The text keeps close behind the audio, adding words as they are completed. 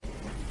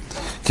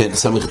כן,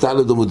 סמכתה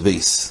עמוד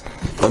בייס,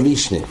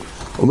 במשנה,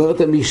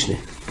 אומרת המשנה.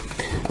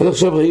 עד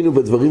עכשיו ראינו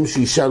בדברים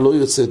שאישה לא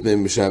יוצאת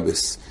מהם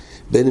בשבס,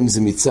 בין אם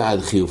זה מצד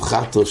חיוב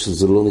חטו,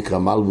 שזה לא נקרא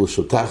מלבוש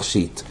או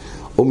תכשיט,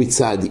 או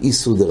מצד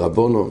איסור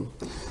דרבנון.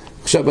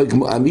 עכשיו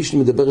המשנה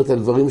מדברת על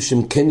דברים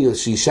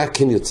שאישה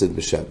כן יוצאת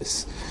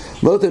בשבס.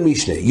 אומרת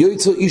המשנה,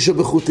 יוצא אישה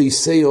בחוטי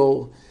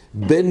סיור,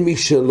 בין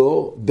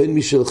משלו, בין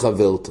משל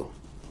חברתו,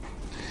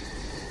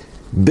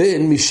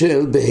 בין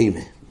משל בהמה.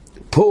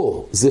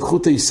 פה זה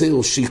חוטי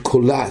סיור שהיא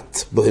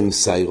קולט בהם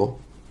סיירו,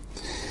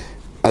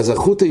 אז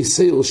החוטי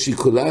סיור שהיא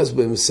קולט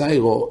בהם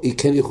סיירו, היא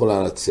כן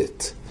יכולה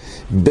לצאת.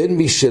 בין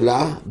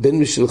משלה, בין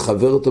משל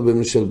חברתו, בין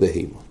משל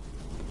בהמה.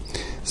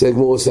 זה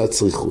הגמור עושה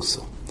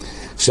צריכוסו.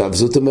 עכשיו,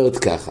 זאת אומרת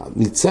ככה,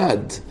 מצד,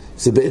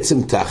 זה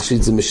בעצם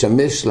תכשיט, זה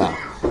משמש לה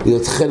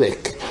להיות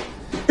חלק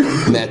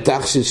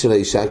מהתכשיט של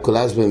האישה,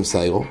 קולט בהם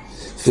סיירו,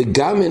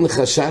 וגם אין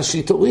חשש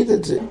שהיא תוריד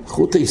את זה.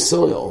 חוטי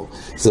סיור,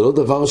 זה לא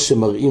דבר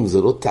שמראים,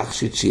 זה לא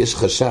תכשיט שיש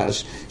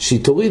חשש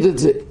שהיא תוריד את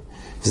זה.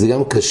 זה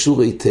גם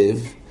קשור היטב,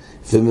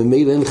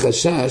 וממילא אין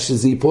חשש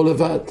שזה ייפול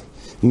לבד.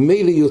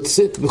 ממילא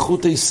יוצאת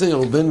בחוטי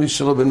סיור, בין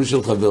משלו, בין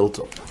משל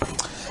חברתו.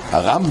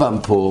 הרמב"ם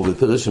פה,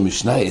 בפרש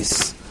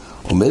המשנייס,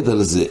 עומד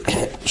על זה,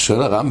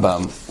 שואל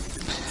הרמב"ם,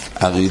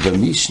 הרי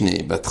במשנה,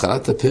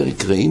 בהתחלת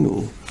הפרק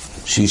ראינו,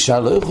 שאישה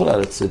לא יכולה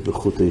לצאת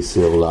בחוטי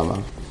סיור, למה?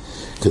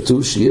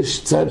 כתוב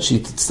שיש צד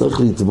שהיא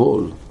תצטרך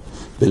לטבול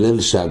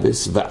בליל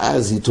שבס,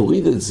 ואז היא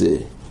תוריד את זה,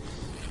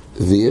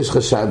 ויש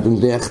חשד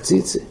בבני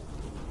החציצה.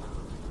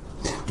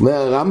 אומר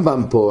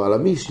הרמב"ם פה על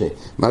המשנה,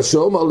 מה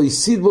שאומר לי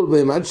סידבול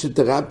בהם עד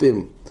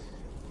שתרפם,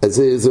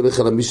 אז זה הולך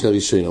על המשנה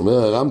הראשון.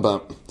 אומר הרמב"ם,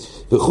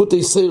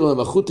 וחוטי סיור הם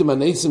החוטים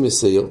הנסים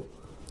מסייר,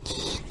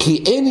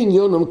 כי אין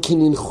עניונם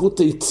כנין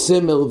חוטי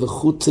צמר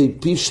וחוטי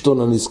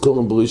פישטון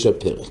הנזכורם בראש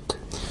הפרק.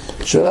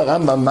 שואל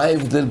הרמב"ם, מה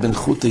ההבדל בין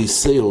חוטי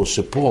סיור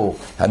שפה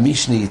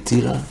המשנה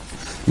התירה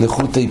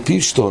לחוטי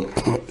פישטון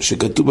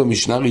שכתוב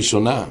במשנה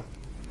הראשונה,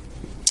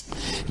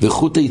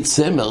 וחוטי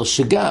צמר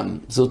שגם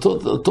זה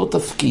אותו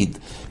תפקיד,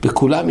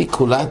 בכולם היא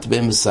קולט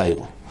בהם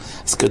סיירו.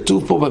 אז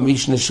כתוב פה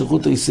במשנה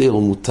שחוטי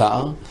סיור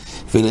מותר,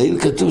 ולעיל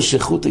כתוב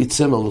שחוטי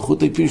צמר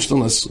וחוטי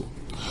פישטון אסור.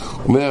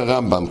 אומר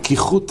הרמב"ם, כי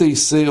חוטי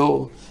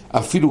סיור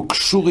אפילו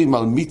קשורים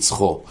על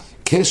מצחו,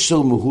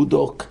 קשר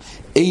מהודוק,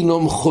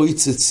 אינם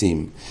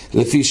חויצצים,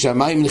 לפי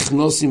שהמים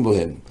נכנוסים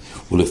בהם,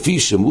 ולפי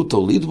שמותר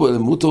לדבו, אלא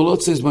מותר לא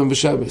צייס בהם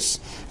בשבס,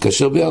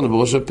 כאשר ביארנו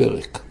בראש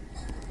הפרק.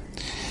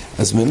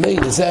 אז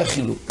ממילא זה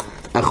החילוק.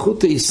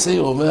 החוטי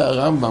סיור, אומר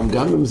הרמב"ם,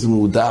 גם אם זה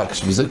מודק,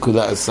 שבזה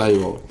קודע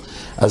הסיירו,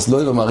 אז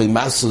לא לומר, אם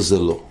מסו זה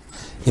לא.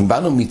 אם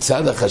באנו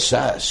מצד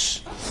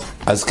החשש,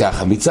 אז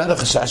ככה, מצד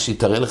החשש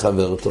שיתראה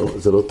לחברתו,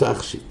 זה לא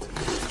תכשיט.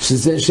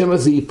 שזה שמה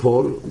זה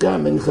ייפול,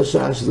 גם אין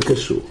חשש, זה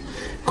קשור.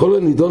 כל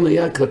הנידון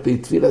היה כלפי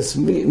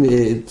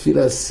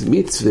תפילס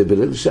מצווה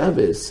בליל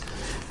שבס,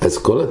 אז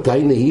כל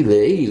התיינה היא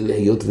לעיל,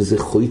 היות וזה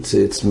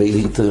חויצץ, מי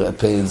היא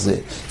תרפא את זה,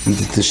 היא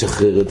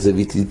תשחרר את זה,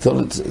 והיא תיטול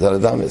את זה על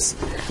הדמס.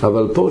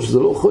 אבל פה שזה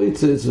לא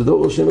חויצץ,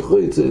 ודור שאין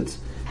חויצץ,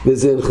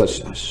 וזה אין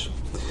חשש.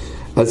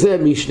 אז זה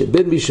המשנה,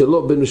 בין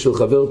משלו, בין משל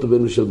חברתו,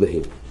 בין משל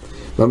בהם.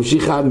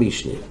 ממשיכה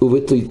המשנה,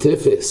 ובתוי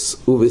תפס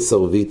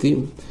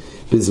ובסרביטים,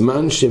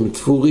 בזמן שהם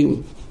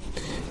תפורים,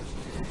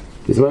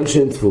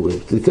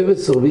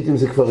 תפס סרביטים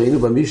זה כבר ראינו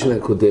במשנה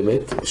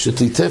הקודמת,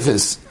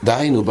 שתפס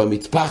דהיינו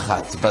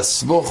במטפחת,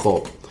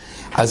 בסבוכו,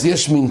 אז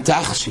יש מין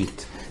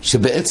תכשיט,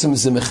 שבעצם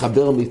זה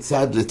מחבר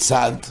מצד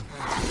לצד,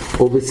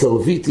 או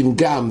בסרביטים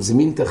גם, זה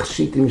מין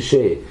תכשיטים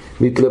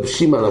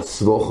שמתלבשים על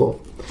הסבוכו,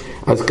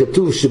 אז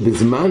כתוב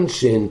שבזמן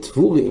שהן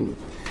תפורים,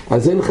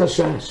 אז אין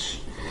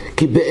חשש,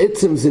 כי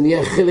בעצם זה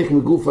נהיה חלק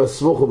מגוף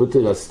הסבוכו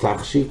בתרס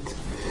תכשיט,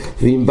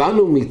 ואם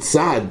באנו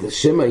מצד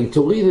שמה היא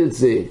תוריד את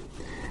זה,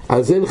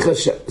 אז אין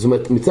חשש, זאת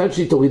אומרת, מצד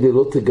שהיא תוריד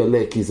לא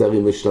תגלה, כי זה הרי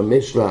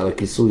משתמש לה על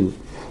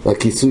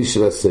הכיסוי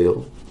של הסיר,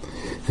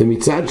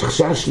 ומצד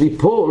חשש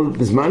ליפול,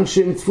 בזמן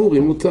שהם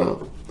תפורים מותר.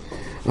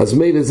 אז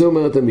מילא זה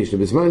אומרת המשנה,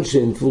 בזמן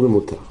שהם תפורים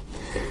מותר.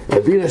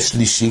 הדין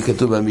השלישי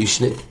כתוב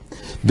במשנה,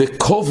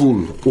 בקובול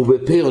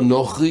ובפר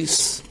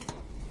נוכריס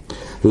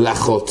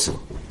לחוצה.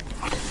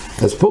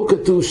 אז פה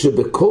כתוב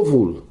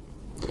שבקובול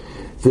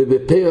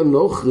ובפר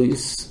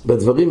נוכריס,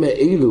 בדברים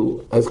האלו,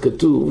 אז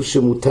כתוב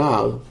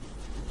שמותר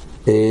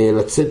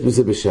לצאת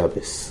בזה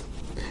בשבס.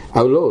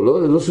 אבל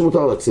לא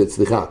שמותר לצאת,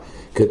 סליחה.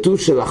 כתוב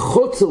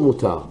שלחוצר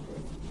מותר.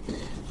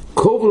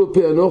 קובול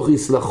ופר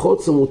נוכריס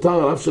לחוצר מותר,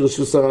 על אף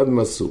שרשוס הרבים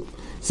אסור.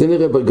 זה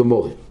נראה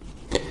בגמורה.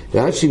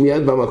 רש"י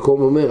מיד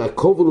במקום אומר,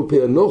 הקובול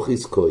ופר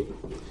נוכריס קוי,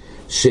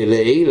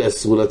 שלעיל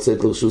אסור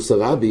לצאת לרשוס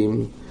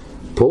הרבים.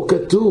 פה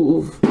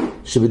כתוב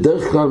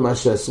שבדרך כלל מה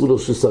שאסור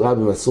לרשוס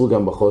הרבים אסור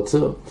גם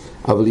בחוצר,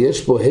 אבל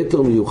יש פה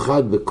היתר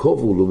מיוחד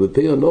בקובול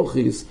ובפר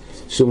נוכריס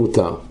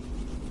שמותר.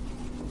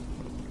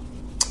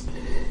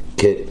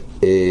 כן,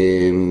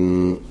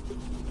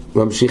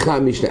 ממשיכה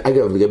המשנה.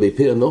 אגב, לגבי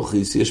פר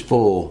נוכריס, יש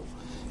פה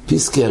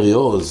פיסקי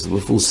אריוז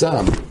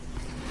מפורסם.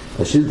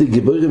 השילטי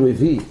גיבורי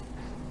מביא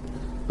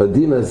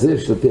בדין הזה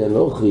של פר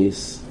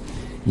נוכריס,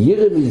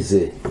 ירא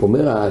מזה,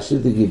 אומר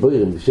השילטי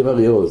גיבורי בשם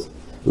אריוז,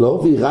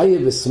 לא ויראיה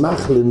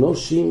ושמח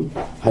לנושים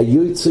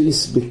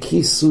היוצאיס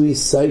בכיסוי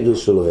סיירה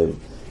שלהם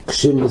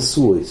כשהם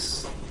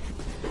נשואיס.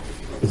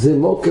 זה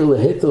מוקר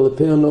להתר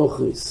לפר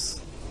נוחריס,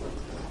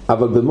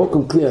 אבל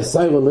במוקם כלי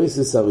הסיירה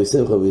נויסס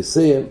הריסם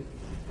חוויסם,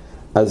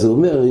 אז הוא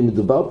אומר, אם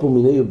מדובר פה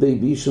מיני יהודי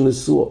באיש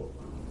נשוא,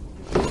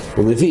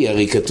 הוא מביא,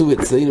 הרי כתוב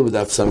אצלנו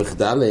בדף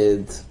סמך ד'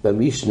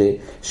 במשנה,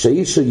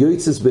 שהאיש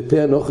היוצאס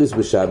בפר נוחריס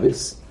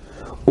בשבס,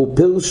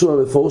 ופרשו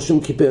המפורשים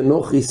כי פר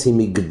נוחריס היא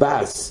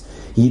מגבס,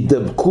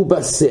 ידבקו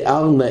בה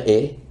שיער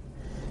נאה,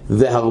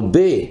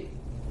 והרבה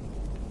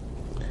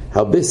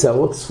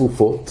שערות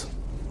צפופות,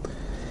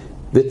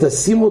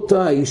 ותשים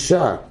אותה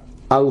האישה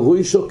על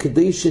ראשו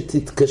כדי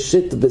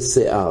שתתקשט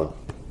בשיער,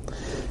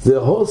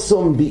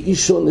 והוסום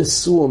באישו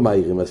נשוא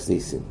מיירים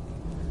הסניסים,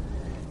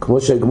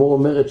 כמו שהגמור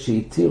אומרת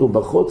שהתירו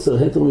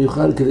בחוצר התר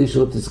מיוחד כדי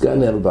שלא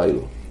תסגנה על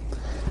ביילו.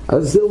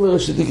 אז זה אומר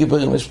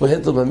שתיקברים, יש פה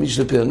התר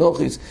במשנה פר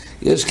נוחריס,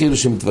 יש כאילו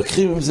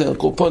שמתווכחים עם זה,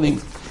 הקורפונים,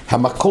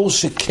 המקור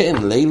שכן,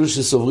 לאלו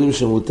שסוברים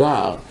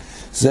שמותר,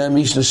 זה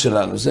המשנה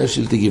שלנו, זה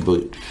השלטי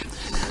גיבורים.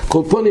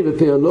 קורפונים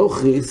בפר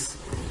נוחריס,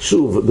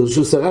 שוב,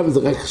 ברשות הרב זה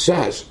רק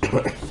חשש,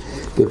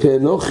 בפר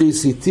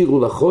נוחריס התירו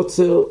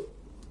לחוצר,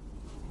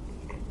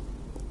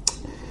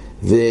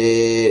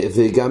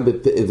 וגם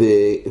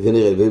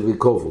ונראה,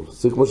 ובקובול,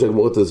 זה כמו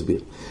שהגמור תסביר.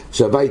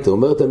 שהביתה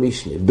אומרת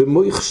המשנה,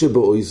 במויך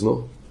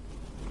שבאוזנו,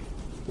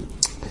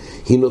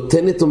 היא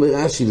נותנת, אומר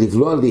רש"י,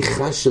 לבלוע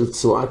ליכה של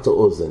צועת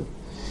האוזן.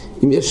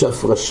 אם יש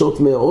הפרשות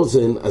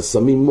מהאוזן, אז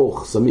שמים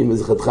מוח, שמים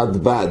איזה חתיכת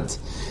בד.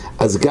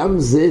 אז גם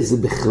זה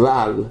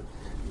בכלל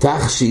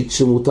תכשיט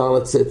שמותר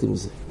לצאת עם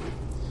זה.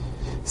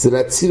 זה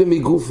להציל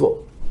מגופו.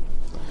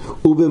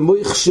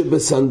 ובמויך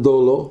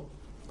שבסנדולו,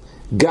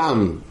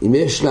 גם אם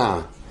יש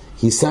לה,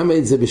 היא שמה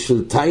את זה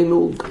בשביל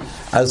תיינוג,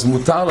 אז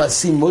מותר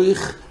לשים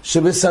מויך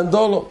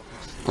שבסנדולו.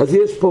 אז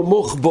יש פה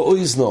מוח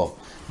באוזנו,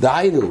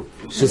 דהיינו,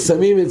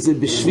 ששמים את זה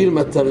בשביל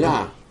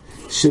מטרה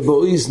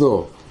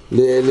שבאוזנו,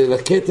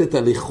 ללקט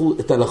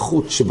את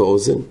הלחות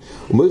שבאוזן,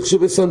 ומויך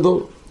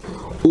שבסנדול,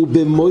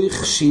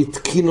 ובמויך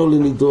שהתקינו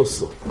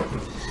לנידוסו.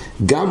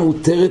 גם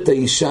מותרת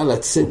האישה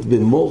לצאת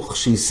במוח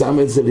שהיא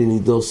שמה את זה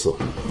לנידוסו.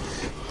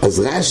 אז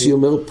רש"י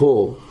אומר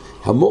פה,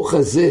 המוח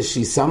הזה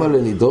שהיא שמה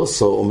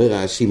לנידוסו, אומר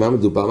רש"י, מה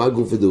מדובר? מה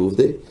גוף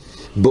ודעובדה?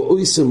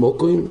 באויס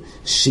ומוקוים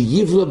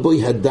שיבלה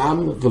בוי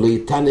הדם ולא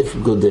יטנף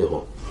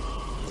גודרו.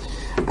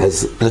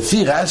 אז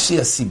לפי רש"י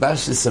הסיבה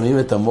ששמים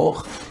את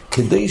המוח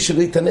כדי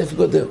שלא יטנף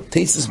גודר.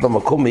 תייסס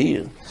במקום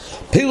מהיר,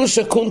 פירוש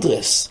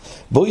הקונטרס,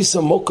 בו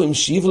יסמוקו עם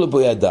שיב לו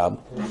בו ידם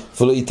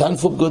ולא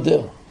יטנפו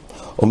בגודר.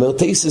 אומר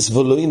תייסס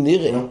ולא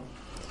ינראה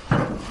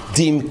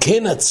דים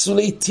כן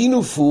הצולי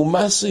תינופו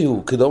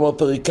ומסויו, כדומר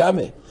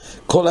פריקמה,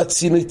 כל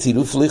הציני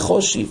תינוף לא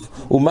יחושיב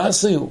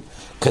ומסויו.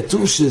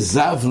 כתוב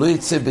שזב לא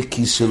יצא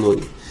בכיס שלו,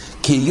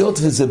 כי היות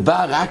וזה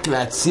בא רק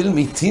להציל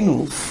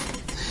מתינוף,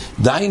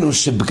 דיינו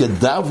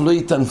שבגדיו לא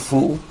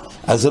יטנפו,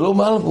 אז זה לא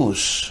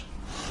מלבוש,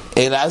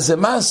 אלא זה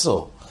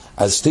מסו.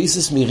 אז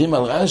תייסס מירים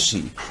על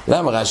רש"י.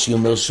 למה רש"י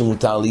אומר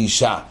שמותר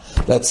לאישה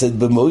לצאת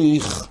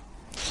במויך?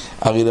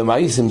 הרי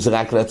למעיסם זה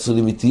רק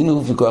להצול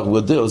מתינוף וכוח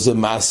גודל, זה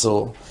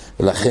מסו.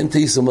 ולכן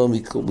תייסס אומר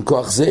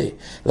בכוח זה,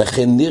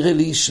 לכן נראה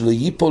לי שלא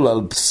ייפול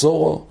על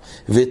בשורו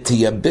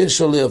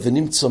ותייבש עליה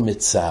ונמצא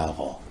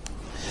מצערו.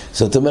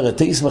 זאת אומרת,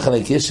 תייסס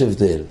מחלק, יש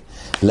הבדל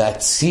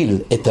להציל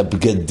את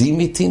הבגדים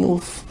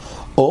מתינוף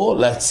או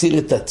להציל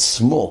את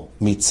עצמו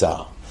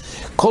מצער.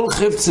 כל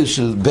חפצה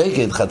של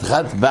בגד,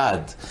 חתיכת בד,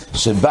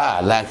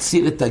 שבא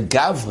להציל את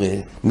הגברה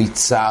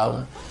מצער,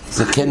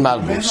 זה כן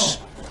מלבוש.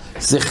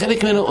 זה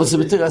חלק ממנו, או זה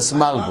בתרס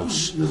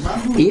מלבוש.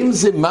 אם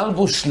זה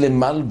מלבוש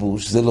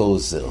למלבוש, זה לא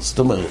עוזר. זאת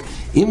אומרת,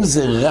 אם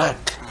זה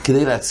רק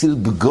כדי להציל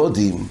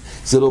בגודים,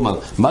 זה לא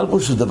מלבוש.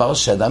 מלבוש זה דבר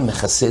שאדם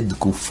מכסה את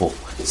גופו.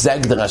 זה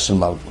הגדרה של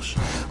מלבוש.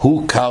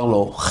 הוא קר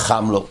לו,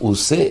 חם לו, הוא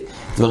עושה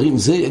דברים,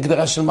 זה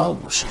הגדרה של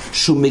מלבוש.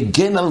 שהוא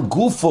מגן על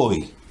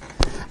גופוי.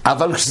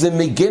 אבל כשזה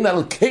מגן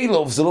על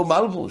קילוב, זה לא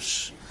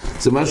מלבוש.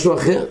 זה משהו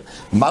אחר.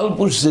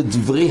 מלבוש זה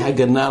דברי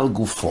הגנה על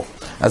גופו.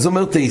 אז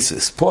אומר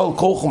תייסס, פה על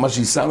כורחו מה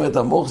שהיא שמה את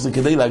המוח זה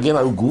כדי להגן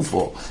על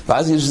גופו,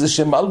 ואז יש זה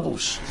שם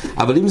מלבוש.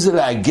 אבל אם זה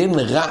להגן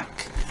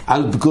רק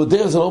על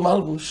בגודר, זה לא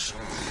מלבוש.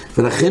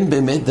 ולכן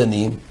באמת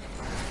דנים,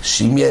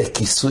 שאם יהיה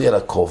כיסוי על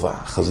הכובע,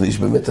 אז יש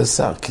באמת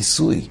עשר,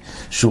 כיסוי,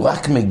 שהוא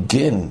רק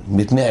מגן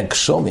מפני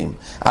הגשומים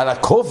על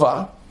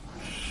הכובע,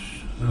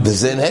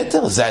 וזה אין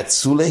היתר, זה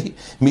הצולי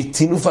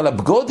מתינוף על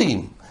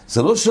הבגודים.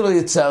 זה לא שלא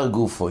יצער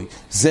גופוי,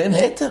 זה אין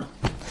היתר.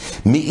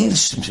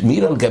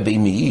 מעיל על גבי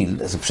מעיל,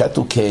 אז פשוט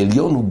הוא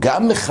כעליון, הוא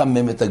גם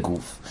מחמם את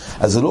הגוף.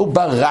 אז זה לא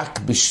בא רק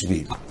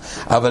בשביל.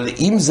 אבל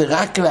אם זה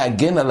רק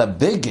להגן על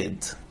הבגד,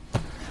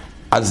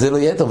 אז זה לא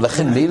יתר,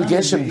 ולכן מעיל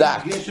גשם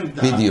דק.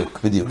 בדיוק.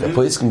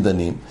 פה יש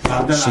דנים,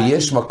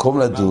 שיש מקום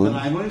לדון.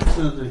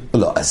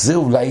 לא, אז זה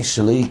אולי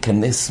שלא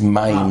ייכנס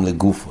מים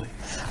לגופוי.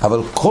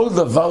 אבל כל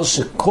דבר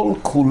שכל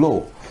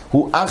כולו,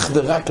 הוא אך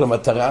ורק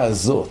למטרה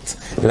הזאת,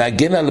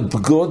 להגן על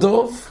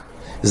בגודוב,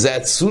 זה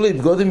אצולי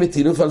בגודים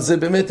מטינוף, על זה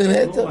באמת אין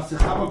היתר.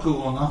 מסכה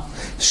בקורונה.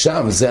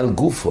 שם זה על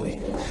גופוי,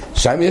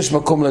 שם יש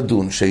מקום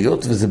לדון,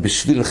 שהיות וזה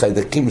בשביל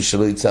חיידקים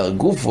שלא יצא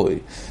גופוי,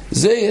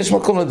 זה יש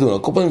מקום לדון.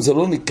 כל פעם זה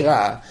לא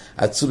נקרא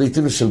אצולי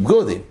טינוף של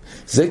בגודים,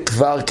 זה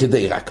כבר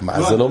כדי, רק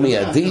מה, זה לא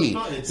מיידי,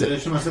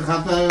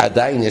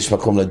 עדיין יש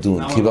מקום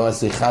לדון, כי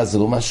במסכה זה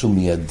לא משהו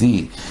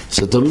מיידי,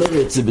 זאת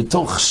אומרת, זה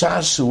בתוך חשש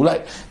שאולי,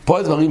 פה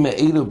הדברים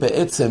האלו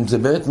בעצם, זה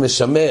באמת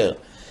משמר,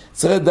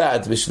 צריך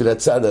לדעת, בשביל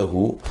הצד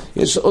ההוא,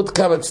 יש עוד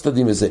כמה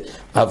צדדים לזה,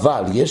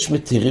 אבל יש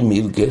מתירים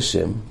מעיל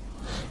גשם,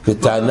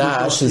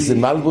 וטענה שזה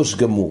מלבוש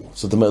גמור,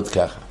 זאת אומרת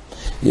ככה,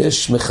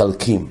 יש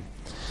מחלקים,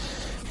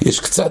 יש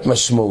קצת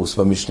משמעות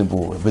במשנה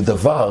ברורה,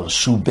 בדבר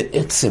שהוא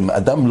בעצם,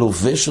 אדם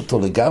לובש אותו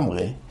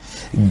לגמרי,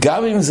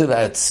 גם אם זה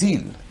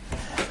להציל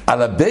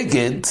על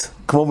הבגד,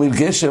 כמו מעיל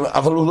גשם,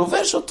 אבל הוא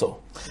לובש אותו.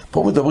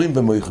 פה מדברים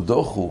במויך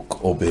דוחוק,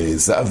 או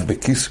בזהב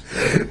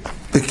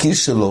בכיס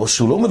שלו,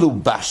 שהוא לא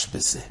מלובש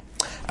בזה.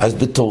 אז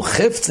בתור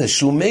חפצה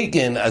שהוא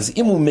מגן, אז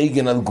אם הוא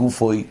מגן על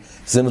גופוי,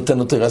 זה נותן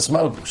לו תרס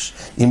מלבוש.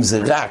 אם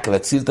זה רק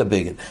להציל את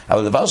הבגד.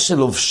 אבל דבר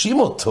שלובשים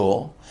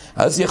אותו,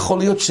 אז יכול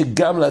להיות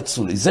שגם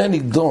להצולי. זה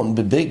נגדון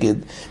בבגד,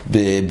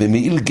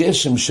 במעיל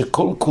גשם,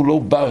 שכל כולו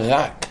בא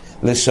רק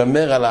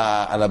לשמר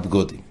על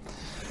הבגודים.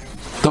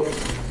 טוב,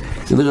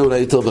 זה נראה אולי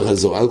יותר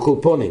בחזור. על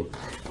קולפונים.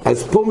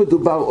 אז פה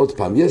מדובר עוד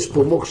פעם, יש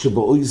פה מוח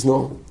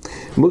שבאויזנו,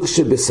 מוח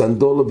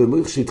שבסנדולו,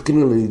 במוח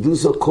שהתקינו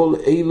לנידוזו, כל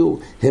אלו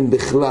הם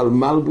בכלל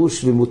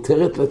מלבוש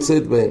ומותרת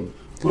לצאת בהם.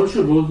 כל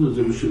שבאוזן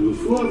זה בשביל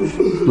רפואה?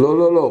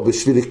 לא,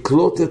 בשביל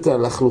לקלוט את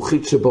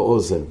הלחלוכית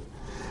שבאוזן.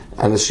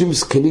 אנשים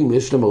זקנים,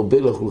 יש להם הרבה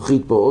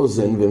לחלוכית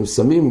באוזן, והם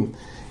שמים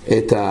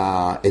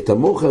את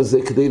המוח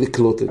הזה כדי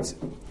לקלוט את זה.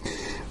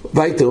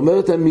 והייתה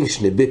אומרת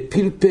המשנה,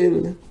 בפלפל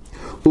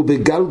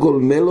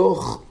ובגלגול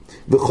מלוך,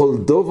 בכל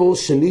דובר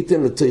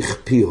שניתן לתוך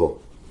פיהו.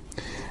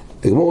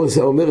 הגמור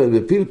הזה אומרת,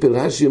 בפלפל,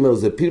 רש"י אומר,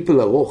 זה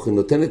פלפל ארוך, היא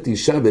נותנת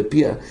אישה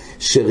בפיה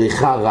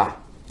שריחה רע.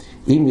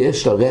 אם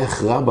יש לה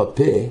ריח רע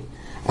בפה,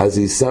 אז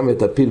היא שם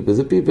את הפלפל,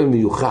 זה פלפל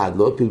מיוחד,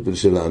 לא הפלפל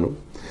שלנו.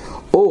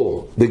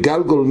 או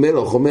בגלגול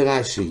מלח, אומר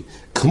רש"י,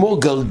 כמו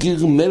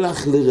גרגיר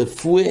מלח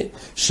לרפואה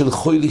של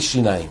חולי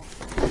שיניים.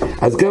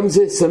 אז גם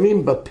זה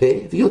שמים בפה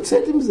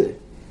ויוצאת עם זה.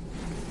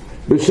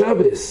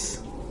 בשבס.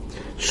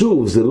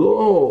 שוב, זה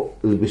לא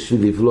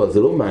בשביל לבלוע, זה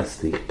לא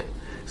מסטיק.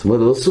 זאת אומרת,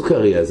 לא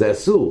סוכריה, זה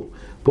אסור.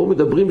 פה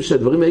מדברים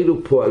שהדברים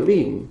האלו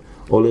פועלים,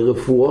 או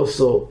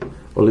לרפואוסו,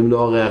 או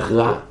למנוע ריח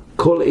רע.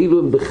 כל אלו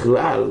הם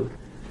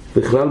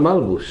בכלל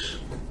מלבוש,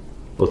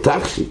 או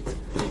תכשיט.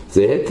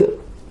 זה היתר.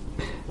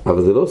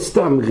 אבל זה לא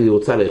סתם היא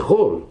רוצה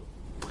לאכול,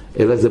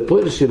 אלא זה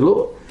פועל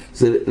שלא,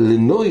 זה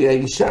לנוי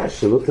האישה,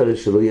 שלא תראה,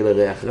 שלא יהיה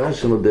לריח רע,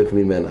 שנודף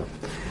ממנה.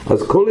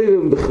 אז כל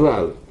אלו הם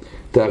בכלל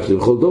תכשיט.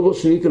 בכל דובר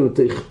שניתן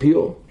לתוך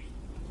פיו,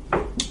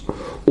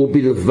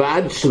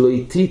 ובלבד שלא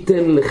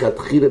תיתן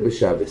לכתחילה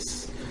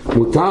בשבס.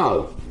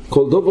 מותר,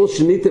 כל דובר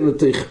שניתן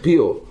לתוך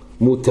פיו,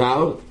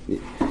 מותר,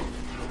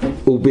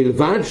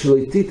 ובלבד שלא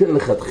תיתן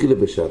לכתחילה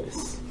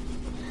בשבס.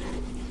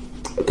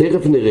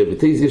 תכף נראה,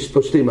 ותייס יש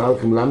פה שתי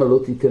מהלכים, למה לא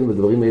תיתן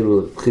בדברים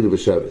האלו לכתחילה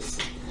בשבס?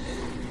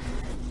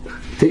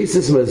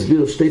 תייסס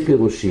מסביר שתי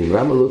פירושים,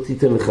 למה לא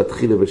תיתן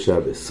לכתחילה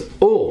בשבס?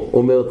 או,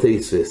 אומר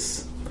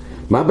תייסס,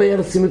 מה הבעיה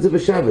לשים את זה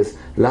בשבס?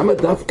 למה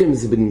דווקא אם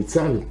זה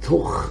נמצא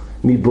לתוך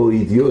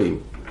מבוידיואים?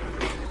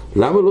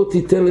 למה לא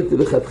תיתן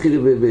לכתחילה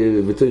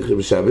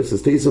בשבס?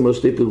 אז תייסס אומר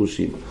שתי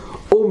פירושים.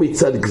 או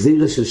מצד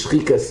גזירה של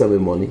שחיקה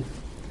סממוני,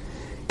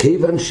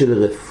 כיוון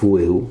של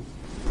רפואה הוא,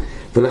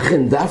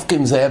 ולכן דווקא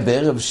אם זה היה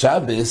בערב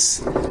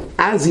שבס,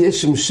 אז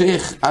יש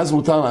המשך, אז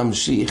מותר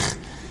להמשיך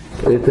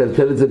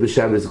לטלטל את זה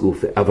בשבס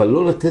גופה, אבל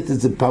לא לתת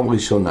את זה פעם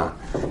ראשונה,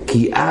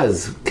 כי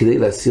אז כדי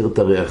להסיר את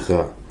הריח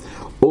רע,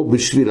 או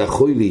בשביל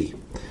החולי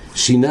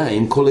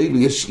שיניים, כל אלו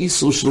יש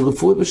איסור של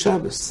רפואה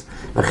בשבס.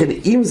 לכן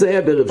אם זה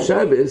היה בערב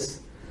שבס,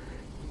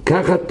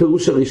 ככה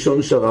הפירוש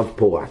הראשון של הרב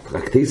פורט,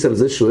 רק תייס על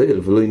זה שואל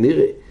ולא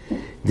נראה,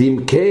 ואם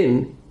כן,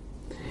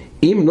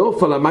 אם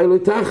נופל המי לא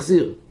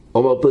תחזיר,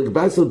 אומר פרק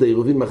 10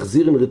 דיירובין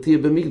מחזירין רתיע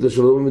במקדש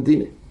ולא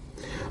במדינה.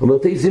 אומר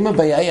תייס, אם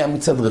הבעיה היה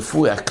מצד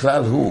רפואה,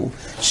 הכלל הוא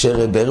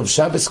שבערב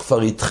שבס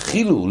כבר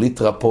התחילו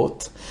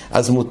להתרפות,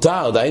 אז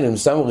מותר, דיינו, אם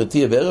שמו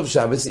רתיע בערב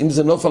שבס, אם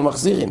זה נופל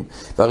מחזירים.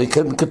 והרי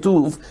כאן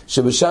כתוב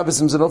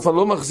שבשבס אם זה נופל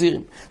לא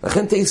מחזירים.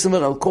 לכן תייס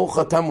אומר על כוח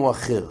חתם הוא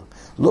אחר.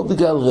 לא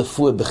בגלל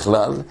רפואה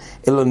בכלל,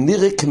 אלא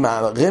נראה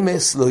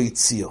כמרמס לא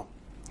הציעו.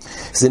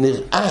 זה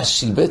נראה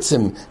שהיא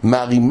בעצם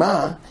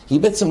מערימה, היא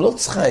בעצם לא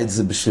צריכה את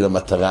זה בשביל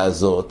המטרה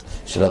הזאת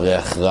של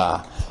הריח רע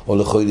או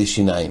לחולי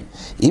שיניים.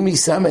 אם היא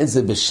שמה את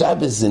זה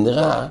בשבס, זה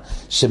נראה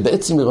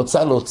שבעצם היא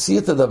רוצה להוציא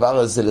את הדבר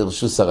הזה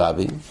לרשוס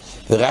הרבים,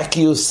 ורק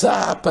היא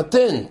עושה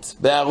פטנט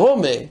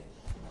בארומה,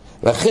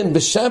 לכן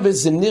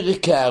בשבס זה נראה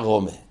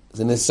כארומה.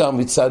 זה נאסר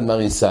מצד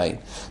מריסיין.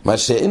 מה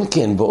שאין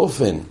כן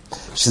באופן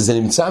שזה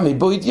נמצא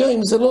מבויד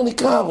יוים, זה לא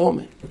נקרא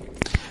ארומה.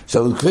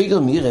 עכשיו, כבר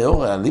מירי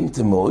אור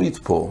העלימתם מועיד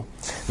פה,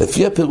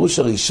 לפי הפירוש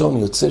הראשון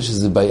יוצא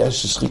שזה בעיה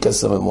של שחיקה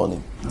סממונים.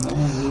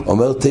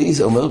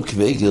 אומר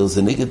קוויגר,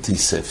 זה נגד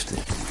תיספתה.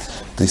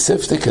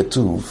 תיספתה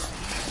כתוב,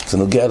 זה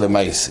נוגע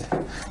למייסה.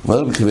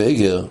 אומר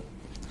קוויגר,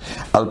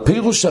 על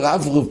פירוש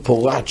הרב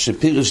פורט,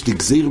 שפירש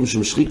דגזירים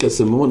שמשחיק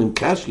הסממון עם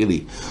קשי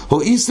לי,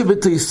 הואיסה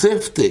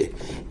בתוספתא,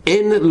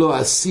 אין לו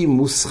עשי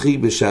מוסחי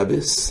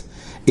בשבס,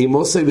 אם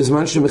עושה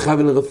בזמן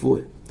שמכוון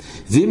לרפואה.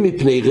 ואם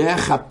מפני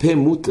ריח הפה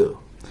מותר,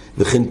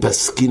 וכן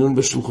פסקינון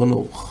בשולחן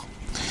אורך.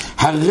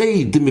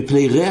 הרי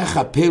מפני ריח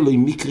הפה לא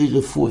מקרי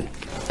רפואה.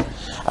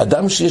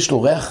 אדם שיש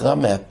לו ריח רע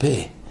מהפה,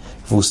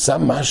 והוא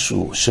שם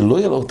משהו שלא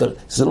יהיה לו,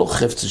 זה לא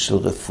חפצה של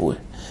רפואה.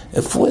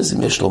 רפואה זה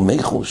אם יש לו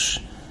מיחוש,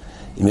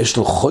 אם יש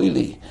לו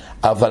חוילי,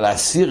 אבל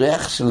להסיר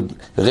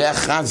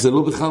ריח רע זה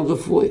לא בכלל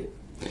רפואה.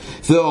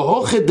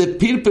 והוכת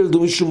דפילפל דו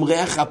משום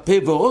ריח הפה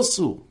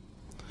ועושו.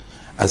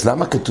 אז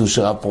למה כתוב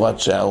שרב פורט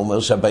שאומר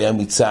שהבעיה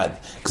מצד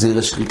גזיר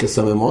השחיק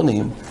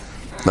הסממונים?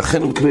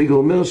 לכן הוא כרגע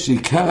אומר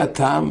שעיקר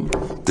הטעם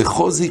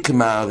תחוזיק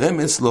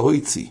מהרמס לא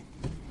הויצי.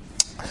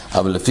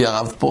 אבל לפי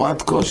הרב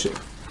פורט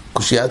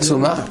קושיה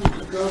עצומה.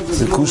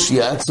 זה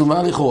קושיה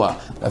עצומה לכאורה.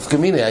 דווקא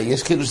מיני,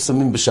 יש כאילו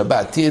ששמים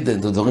בשבת,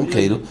 תיעדן, או דברים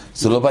כאלו,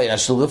 זה לא בעיה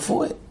של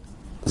רפואה.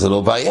 זה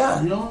לא בעיה.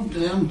 היום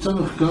היה מצא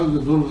מחקר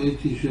גדול,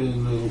 ראיתי של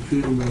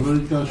רופאים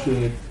באמריקה,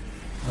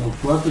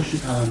 שהרפואת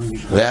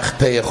ריח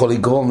פה יכול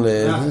לגרום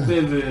ריח פה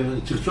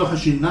וצחצוח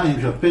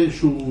השיניים, שהפה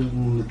שהוא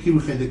נקי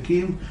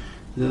מחיידקים,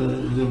 זה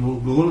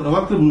גורם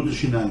רק לבריאות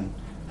השיניים,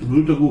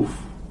 לבריאות הגוף.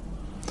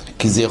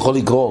 כי זה יכול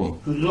לגרום.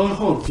 זה לא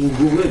יכול, הוא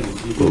גורם.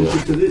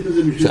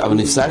 אבל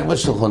נפסק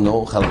בשולחן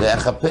אורך על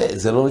ריח הפה,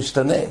 זה לא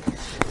משתנה.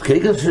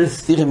 כרגע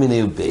שסתירה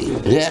מיני ובי,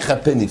 ריח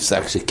הפה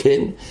נפסק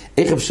שכן,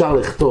 איך אפשר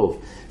לכתוב?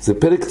 זה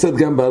פרק קצת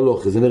גם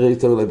בהלוך, זה נראה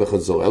יותר אולי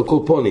בחזור. על כל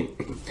פונים.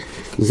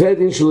 זה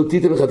הדין שלא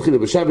תיתן לך תחילה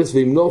בשבס,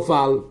 ואם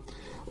נופל,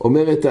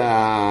 אומרת,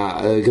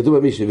 כתוב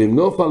במשנה, ואם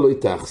נופל לא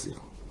יתחזיר.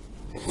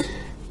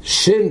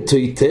 שן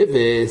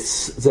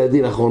תויטבס, זה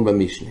הדין האחרון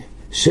במשנה.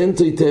 שן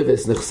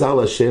תויטבס, נחסר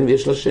לשן,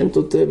 ויש לה שן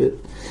תויטבת.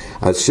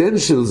 אז שן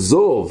של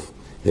זוב,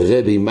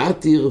 רבי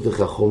מתיר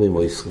וחכומי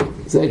מויסר.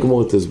 זה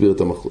הגמור תסביר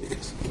את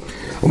המחלוקת.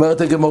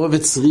 אומרת הגמור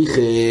וצריך,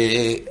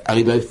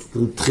 הרי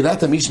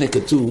בתחילת המשנה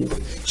כתוב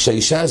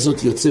שהאישה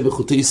הזאת יוצא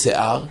בחוטי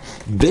שיער,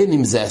 בין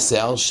אם זה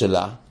השיער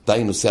שלה,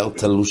 דיינו שיער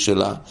תלוש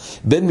שלה,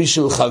 בין מי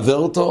של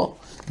חברתו,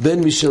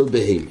 בין מי של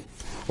בהמה.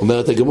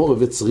 אומרת הגמור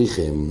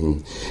וצריכם,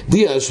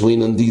 די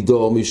אשמרינן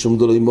דידו משום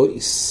דולוי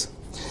מויס,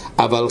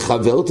 אבל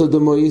חברתו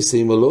דמויס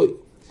אם אלוי.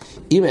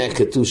 אם היה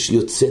כתוב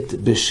שיוצאת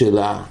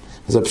בשלה,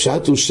 אז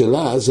הפשט הוא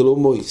שלה, זה לא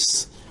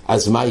מויס.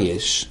 אז מה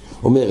יש?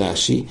 אומר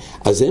רש"י,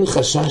 אז אין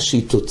חשש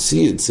שהיא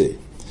תוציא את זה,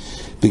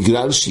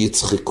 בגלל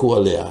שיצחקו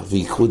עליה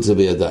ויקחו את זה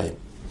בידיים.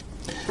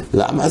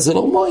 למה? זה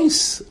לא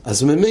מויס.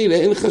 אז ממילא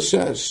אין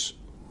חשש.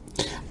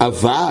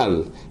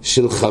 אבל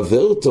של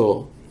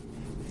חברתו,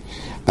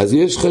 אז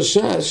יש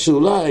חשש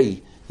שאולי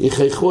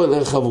יחייכו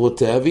עליה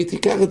חברותיה והיא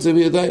תיקח את זה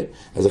בידיים.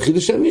 אז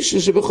החידוש המשנה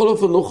שבכל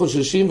אופן לא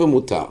חוששים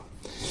ומותר.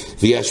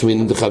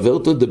 וישמין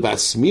דחברתו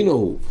דבסמינו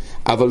הוא,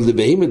 אבל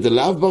דבהימה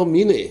דלאו בר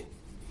מיני.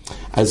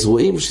 אז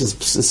רואים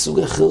שזה סוג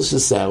אחר של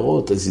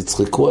שערות, אז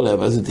יצחקו עליה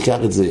ואז היא תיקח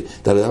את זה,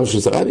 את האדם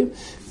של שרבים.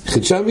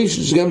 חידשה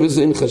מישהו שגם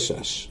בזה אין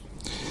חשש.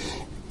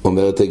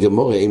 אומרת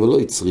הגמורה, אם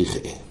לא יצריך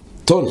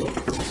טוני.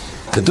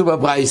 כתוב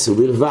בברייס,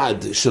 ובלבד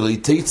שלא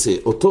יתצא,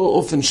 אותו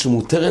אופן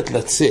שמותרת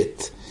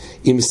לצאת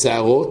עם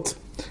שערות,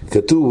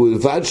 כתוב,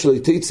 ובלבד שלא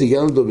יתצא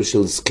ילדו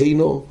בשל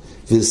זקנו,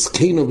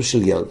 וזקנו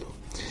בשל ילדו.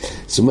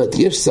 זאת אומרת,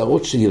 יש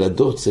שערות של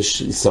ילדות, זה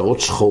שערות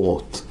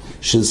שחורות,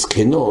 של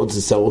זקנות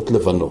זה שערות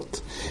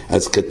לבנות.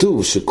 אז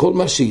כתוב שכל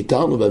מה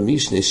שהתארנו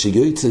במשנה,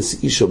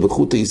 שיועצס אישו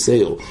בחוט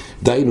היסייר,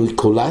 דיינו, היא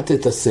קולט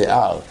את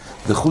השיער,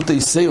 בחוט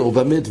היסייר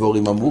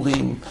במדבורים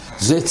אמורים,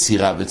 זה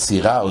צירה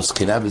וצירה, או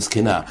זקנה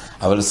וזקנה,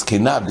 אבל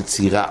זקנה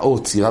בצירה או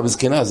צירה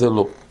וזקנה, זה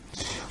לא.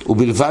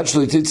 ובלבד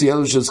שלא יתצא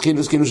ילד של זקן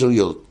וזקנו של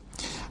ילד.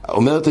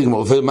 אומרת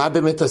הגמרא, ומה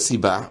באמת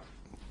הסיבה?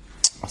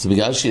 זה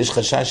בגלל שיש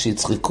חשש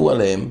שיצחקו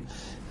עליהם,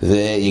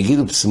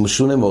 ויגידו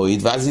משונה מועיד,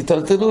 ואז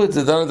יטלטלו את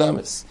זה דל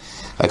הדמס.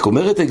 רק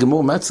אומרת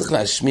הגמור, מה צריך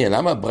להשמיע?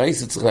 למה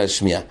הברייס צריך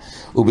להשמיע?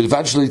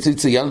 ובלבד שלא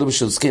יתצא ילדו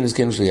בשל זקן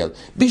וזקנו של ילד.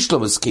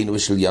 בשלום זקנו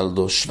ושל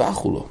ילדו,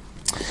 שבחו לו.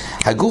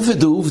 הגוף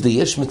ודעובדה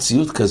יש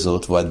מציאות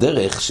כזאת,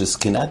 והדרך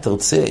שזקנה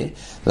תרצה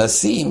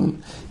לשים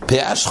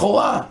פאה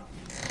שחורה.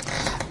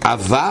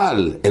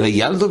 אבל אל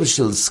הילדו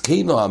בשל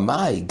זקנו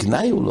המאי,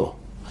 גנאיו לו.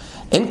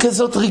 אין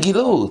כזאת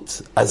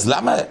רגילות. אז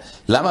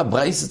למה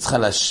ברייס צריכה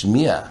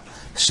להשמיע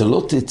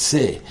שלא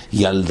תצא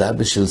ילדה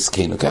בשל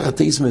זקנו? ככה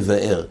תייס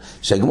מבאר,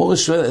 שהגמור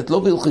שואלת לא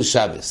בהלכי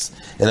שבס,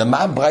 אלא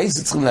מה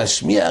ברייס צריכים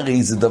להשמיע?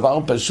 הרי זה דבר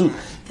פשוט.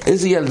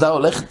 איזה ילדה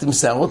הולכת עם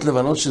שערות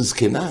לבנות של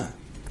זקנה?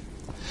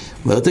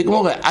 אומרת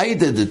הגמור,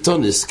 איידה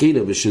דתון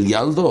זקנו בשל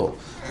ילדו,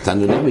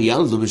 תנונה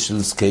בילדו בשל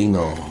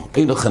זקנו,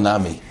 אינו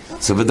חנמי.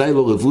 זה ודאי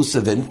לא רבוסה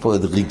ואין פה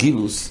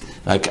רגילוס,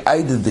 רק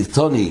איידה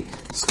דתוני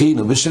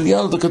זקנו בשל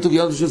ילדו, כתוב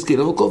ילדו של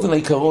זקנו, אבל כופן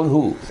העיקרון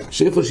הוא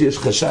שאיפה שיש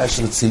חשש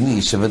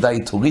רציני שוודאי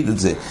תוריד את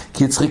זה,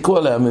 כי יצחקו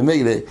עליה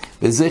ממילא,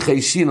 וזה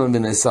חיישינון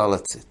ונאסר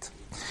לצאת.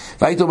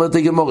 והיית אומרת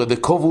הגמורה,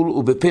 בקובול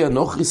ובפה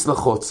הנוכריס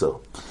לחוצר.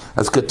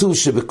 אז כתוב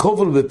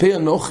שבקובול ובפה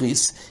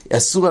הנוכריס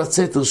אסור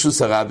לצאת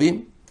רשוס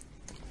הרבים,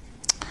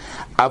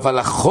 אבל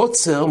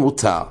החוצר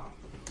מותר.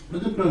 מה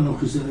זה פה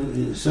אנוכי?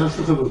 שיער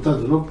של חברתה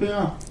זה לא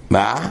פאה?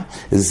 מה?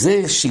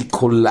 זה שהיא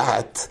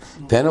קולט,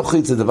 פאה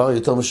אנוכית זה דבר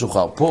יותר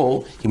משוחרר.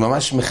 פה היא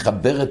ממש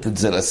מחברת את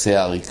זה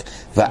לשיער.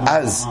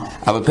 ואז,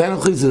 אבל פאה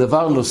אנוכית זה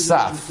דבר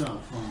נוסף.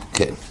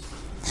 כן.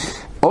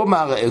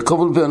 אומר,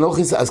 קובל פאה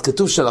אנוכית, אז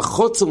כתוב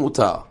שלחוצר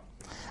מותר.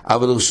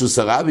 אבל לרשוס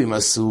הרבים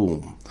אסור.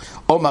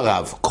 אומר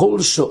רב,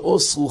 כל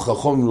שאוסרו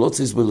חכמים לא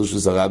תסבוי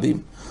לרשוס הרבים,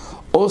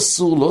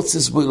 אוסור לא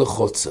תסבוי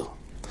לחוצר.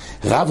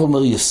 רב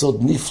אומר יסוד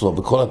נפלא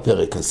בכל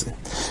הפרק הזה.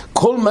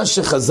 כל מה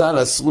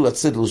שחז"ל אסרו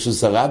לצאת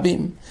לרשוס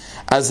הרבים,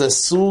 אז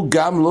אסור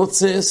גם לא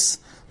צס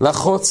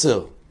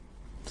לחוצר.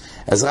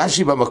 אז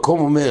רש"י במקום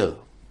אומר,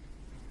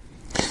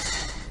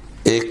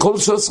 כל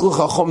שאוסרו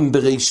חכמים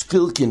בריש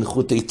פרקין,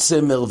 חוטי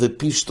צמר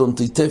ופישטון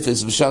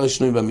תיתפס ושאר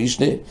השנויים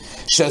במשנה,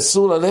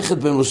 שאסור ללכת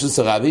בין לרשוס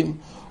הרבים,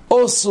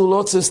 אסור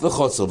לא צס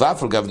לחוצר.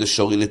 ואף על גב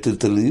דשורי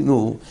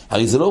לטלטלינו,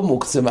 הרי זה לא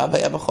מוקצה, מה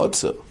הבעיה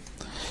בחוצר?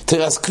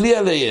 תראה, אז כלי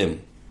עליהם.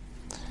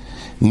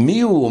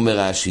 מי הוא אומר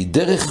רש"י?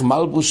 דרך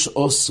מלבוש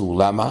אסור,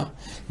 למה?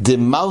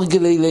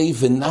 דמרגלי לי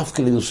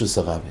ונפקלי לרשוס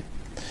הרבים.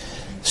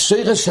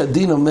 שרש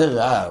הדין אומר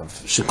רב,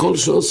 שכל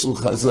שאסור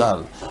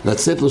חז"ל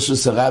לצאת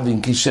לרשוס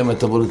הרבים כי שמא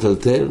תבוא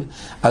לטלטל,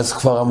 אז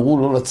כבר אמרו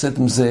לא לצאת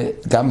עם זה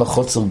גם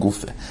בחוצר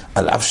גופה,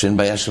 על אף שאין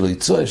בעיה שלא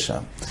יצוע שם.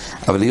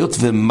 אבל להיות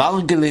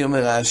ומרגלי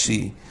אומר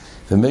רש"י,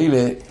 ומילא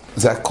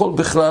זה הכל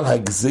בכלל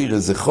הגזירה,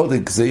 זה חוד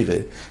הגזירה,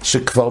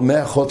 שכבר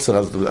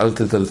מהחוצר אל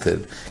תטלטל.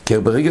 כי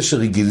ברגע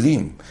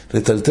שרגילים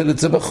לטלטל את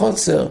זה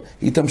בחוצר,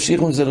 היא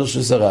תמשיך עם זה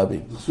לרשוס הרבים.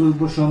 אסור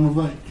לבוש שם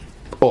בבית.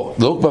 או,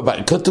 לא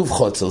בבית, כתוב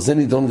חוצר, זה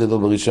נידון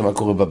גדול בראשון מה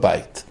קורה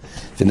בבית.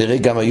 ונראה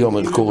גם היום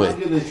איך קורה.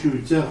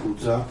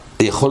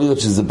 יכול להיות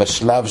שזה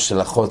בשלב של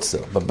החוצר.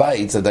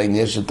 בבית עדיין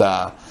יש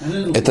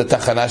את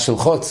התחנה של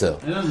חוצר.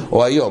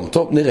 או היום.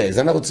 טוב, נראה. אז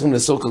אנחנו צריכים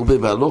לעסוק הרבה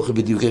בהלוכה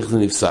בדיוק איך זה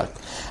נפסק.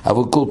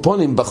 אבל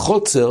קולפונים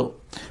בחוצר,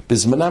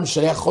 בזמנם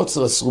שהיה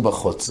חוצר אסרו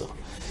בחוצר.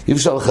 אי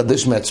אפשר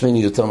לחדש מעצמנו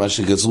יותר מה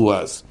שגזרו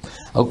אז.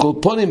 אבל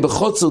קולפונים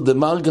בחוצר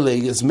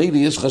דמרגלי, אז מילא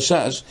יש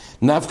חשש,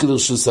 נפקא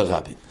לרשוס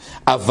הרבים.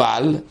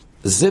 אבל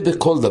זה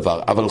בכל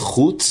דבר, אבל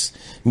חוץ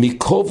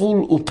מקובול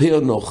ופה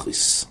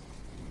אנוכיס.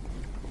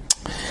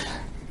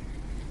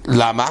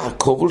 למה?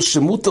 קובול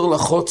שמותר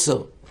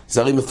לחוצר.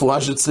 זה הרי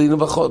מפורש אצלנו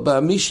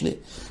במשנה,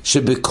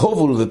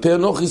 שבקובול ופה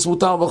אנוכיס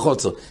מותר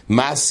בחוצר.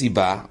 מה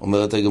הסיבה?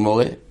 אומרת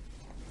הגמורה.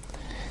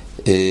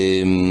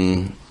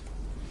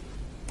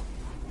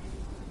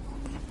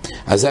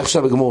 אז זה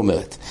עכשיו הגמור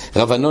אומרת,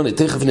 רב ענוני,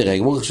 תכף נראה,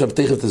 הגמור עכשיו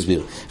תכף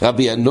תסביר,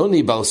 רבי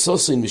ענוני בר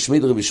סוסין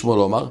משמיד רבי שמואל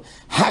אומר,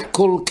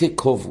 הכל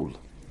כקובול.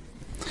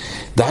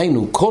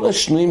 דהיינו, כל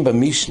השנויים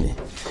במשנה,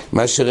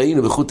 מה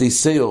שראינו בחוטי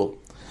סיור,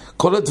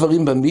 כל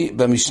הדברים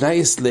במשנה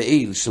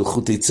יסלעיל של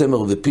חוטי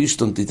צמר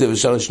ופישטון תיתה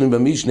ושאר השנויים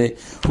במשנה,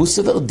 הוא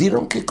סדר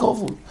דינם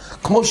כקובול.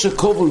 כמו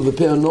שקובול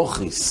ופה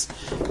אנוכיס,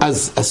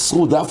 אז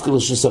אסרו דווקא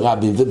לרשוס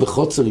הרבים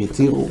ובחוצר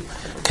יתירו,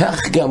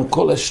 כך גם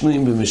כל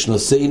השנויים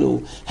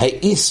במשנוסינו,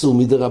 האיסור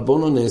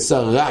מדרבנו נעשה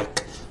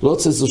רק, לא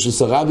צסו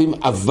לרשוס הרבים,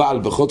 אבל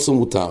בחוצר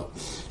מותר.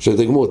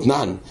 שתגמור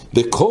תנן,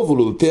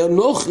 בקובול ובפה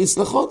אנוכיס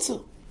לחוצר.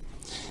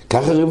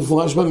 ככה הרי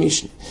מפורש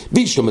במשנה.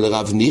 בישלום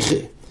לרב ניחה,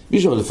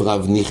 בישלום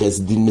לרב ניחה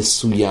זה דין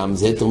מסוים,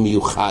 זה היתר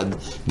מיוחד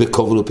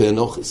בקובול ופה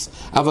אנוכיס.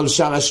 אבל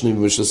שאר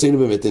השנויים במשנוסינו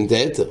באמת אין את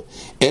היתר.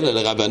 אלא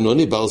לרב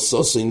ענוני בר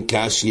סוסין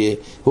קשיה,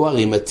 הוא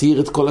הרי מתיר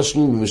את כל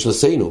השנויים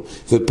במשנוסינו.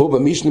 ופה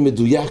במשנה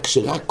מדויק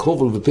שרק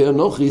קובול ופה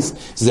אנוכיס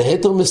זה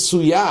היתר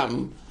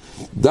מסוים,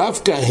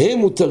 דווקא הם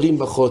מותרים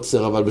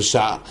בחוצר, אבל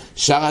בשאר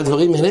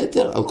הדברים אין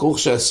היתר. על כוח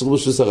שאסרו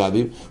לרשוס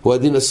הרבים, הוא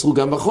הדין אסרו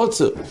גם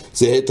בחוצר.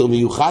 זה היתר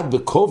מיוחד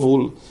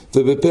בקובול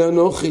ובפה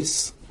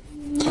אנוכיס.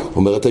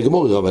 אומרת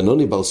הגמור, רב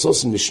ענוני בר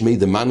סוסין משמי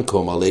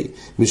דמנקו, אמר לי,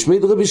 משמי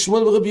דרבי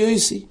שמואל ורבי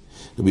יוסי.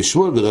 רבי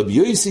שמואל ורבי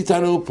יוסי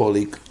תנו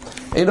פוליק.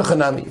 אינו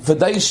חנמי,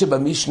 ודאי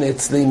שבמשנה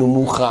אצלנו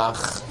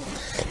מוכח,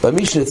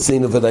 במשנה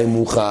אצלנו ודאי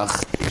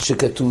מוכח,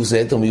 שכתוב זה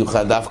היתר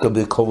מיוחד דווקא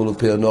בקובול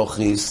ופה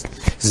אנוכיס,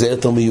 זה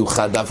היתר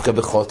מיוחד דווקא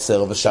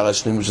בחוצר, ושאר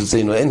השנויים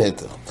שאצלנו אין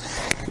היתר.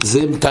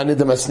 זה תנא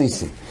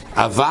דמסניסי.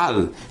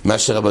 אבל מה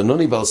שרב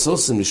ענוני בר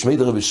סוסין משמי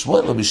דרבי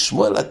שמואל, רבי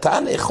שמואל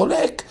התנא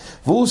חולק,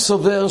 והוא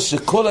סובר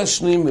שכל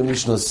השנויים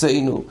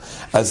במשנוסינו,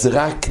 אז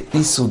רק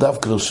איסור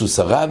דווקא לרשוס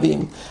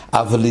הרבים,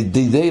 אבל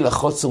לידי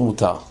לחוצר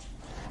מותר.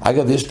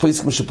 אגב, יש פה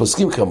עסקים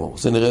שפוסקים כמוהו,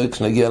 זה נראה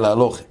כשנגיע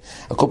להלוכה.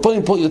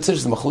 הקופונים פה יוצא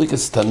שזה מחלוקת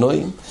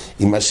תנועים,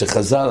 עם מה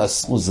שחז"ל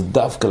אסרו זה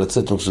דווקא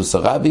לצאת לרשוס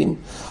הרבים,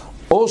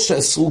 או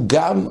שאסרו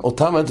גם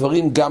אותם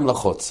הדברים גם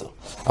לחוצר.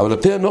 אבל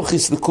הפה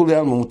אנוכיס לכולי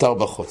עלמא מותר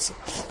בחוצר.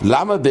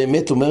 למה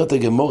באמת אומרת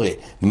הגמורה,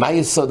 מה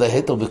יסוד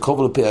ההתר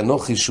בקובול ופה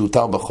אנוכיס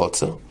שהותר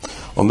בחוצר?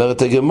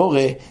 אומרת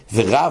הגמורה,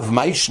 ורב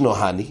מה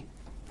ישנוהני?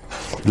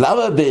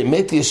 למה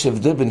באמת יש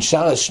הבדל בין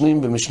שאר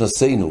השנויים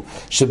במשנוסינו,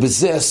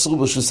 שבזה אסרו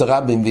ברשוס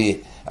הרבים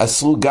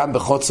ואסרו גם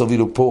בחוצר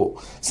ואילו פה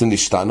זה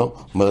נשתנו?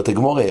 אומרת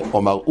הגמורה,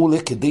 אומר אולי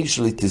כדי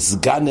שלא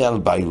תסגנה על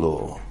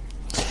ביילו.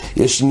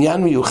 יש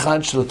עניין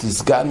מיוחד שלא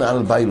תסגנה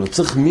על ביילו,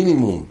 צריך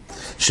מינימום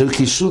של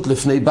קישוט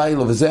לפני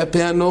ביילו, וזה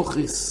הפה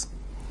אנוכיס.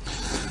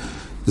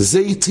 זה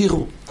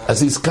יתירו.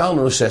 אז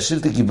הזכרנו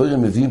שהשלטי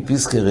גיבורים מביאים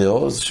פסקי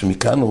רעוז,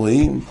 שמכאן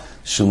רואים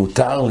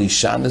שמותר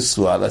לאישה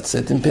נשואה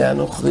לצאת עם פאה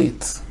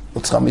נוכרית,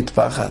 לא צריכה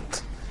מטפחת.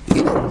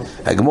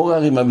 הגמור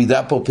הרי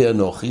מעמידה פה פאה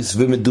נוכריס,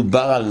 ומדובר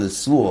על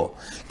נשואו,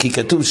 כי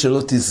כתוב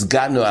שלא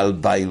תסגנו על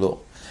ביילו,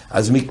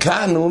 אז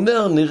מכאן הוא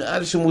אומר, נראה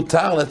לי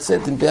שמותר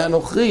לצאת עם פאה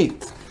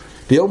נוכרית,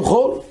 ביום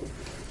חול,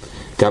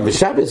 גם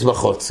בשבץ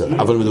בחוצר,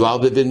 אבל מדובר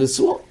בבן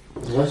נשואו.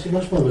 רש"י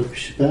משמע, אבל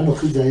פאה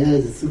נוכרית זה היה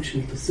איזה סוג של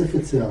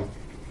תוספת שיער.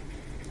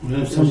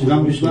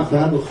 גם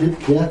פאה נוכרית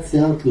קריאת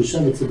שיער תלושה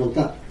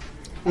וצווארתה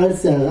על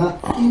שערה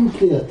עם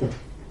קריאתה,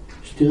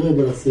 שתראה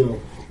בלשיער.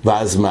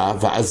 ואז מה?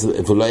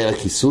 ולא היה לה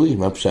כיסוי?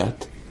 מה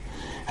פשט?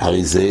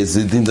 הרי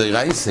זה דין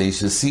דרייסה,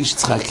 שסי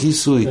שצריכה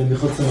כיסוי.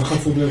 מחוצה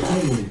דרך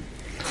חומרי.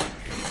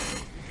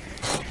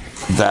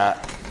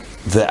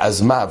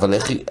 ואז מה?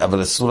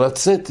 אבל אסור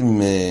לצאת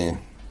עם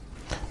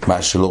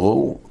מה שלא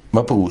ראו?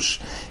 מה פירוש?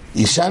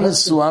 אישה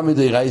נשואה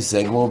מדרייסה,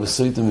 הגמרא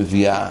בסויטה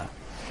מביאה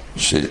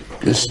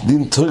שיש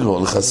דין תוירו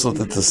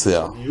לחסות את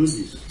השיער.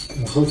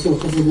 מחוצה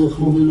דרך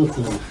חומרי לא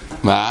צריך.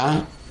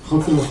 מה?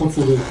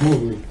 מחוצה דרך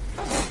חומרי.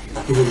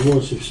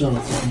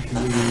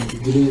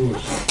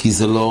 כי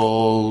זה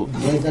לא...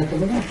 זה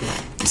הכוונה.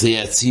 זה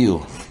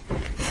יציור.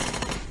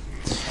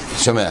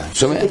 שומע?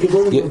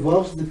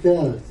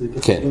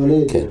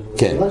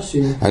 כן,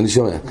 אני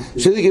שומע.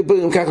 שלטי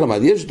גיבורים כך למד,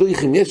 יש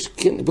דויכים, יש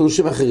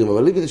פירושים אחרים,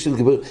 אבל לי שלטי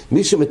גיבורים,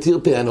 מי שמתיר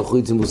פאה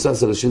נוכרית זה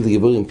מבוסס על השלטי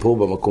גיבורים פה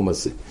במקום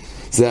הזה.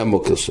 זה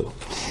המוקר שלו.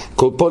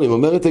 כל פונים,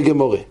 אומרת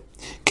הגמורה,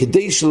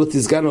 כדי שלא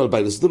תסגנו על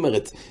ביילו, זאת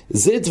אומרת,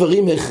 זה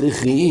דברים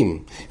הכרחיים.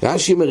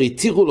 רש"י אומר,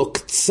 התירו לו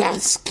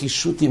קצת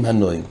קישוט עם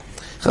הנועים.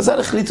 חז"ל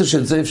החליטו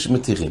של זה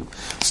שמתירים.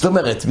 זאת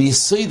אומרת,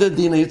 ביסוד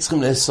הדין היו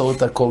צריכים לאסור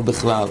את הכל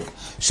בכלל.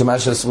 שמה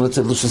שאסור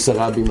לצאת לו של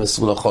סרבים,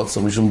 אסור לחוץ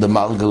או משום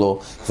דמרגלו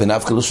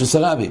ונפקה לו של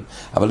סרבים.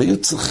 אבל היו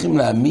צריכים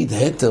להעמיד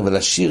היתר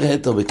ולהשאיר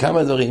היתר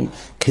בכמה דברים,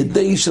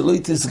 כדי שלא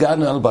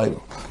תסגנו על ביילו.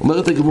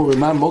 אומרת הגמרא,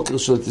 מה המוקר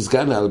שלא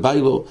תסגנו על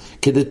ביילו?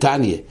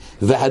 כדתניא,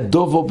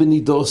 והדובו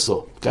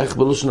בנידוסו. כך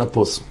בלושן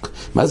הפסוק.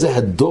 מה זה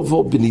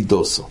הדובו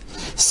בנידוסו?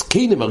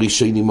 סקינים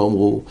הראשונים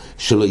אמרו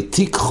שלא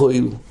יתיק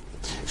חול,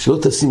 שלא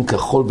תשים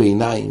כחול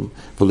בעיניים,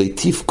 ולא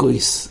יטיף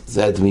כויס,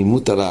 זה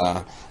הדמימות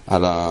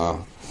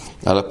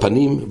על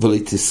הפנים, ולא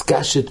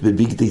תסקשת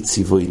בבגדי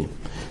ציוויים.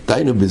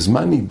 דיינו,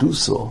 בזמן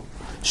נידוסו,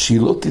 שהיא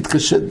לא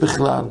תתקשט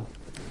בכלל.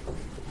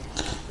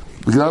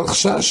 בגלל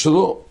חשש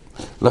שלא,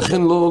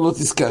 לכן לא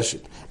תסקשת.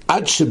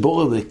 עד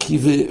שבורא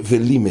עקיבא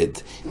ולימד,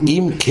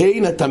 אם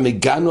כן אתה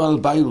מגנו על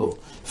ביילו,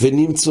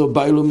 ונמצא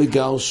ביילו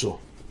מגרשו.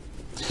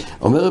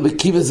 אומר רבי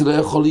עקיבא, זה לא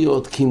יכול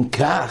להיות, כי אם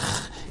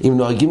כך, אם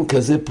נוהגים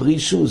כזה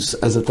פרישוס,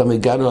 אז אתה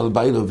מגנו על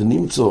ביילו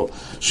ונמצא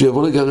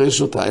שיבוא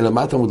לגרש אותה. אלא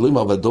מה אתה מודלים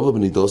על ודובה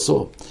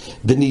בנידוסו?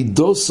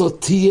 בנידוסו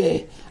תהיה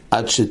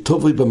עד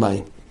שטובוי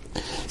במים.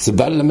 זה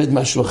בא ללמד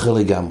משהו אחר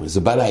לגמרי. זה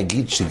בא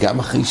להגיד שגם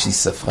אחרי שהיא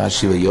ספרה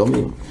 7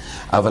 יומים,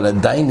 אבל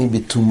עדיין היא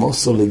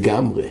בתומוסו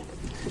לגמרי.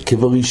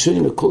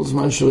 כבראשון לכל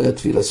זמן שלא היה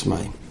תפילת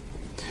מים.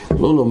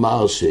 לא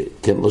לומר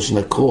כן, לא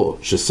שנקרו,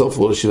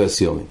 שסופרו ל7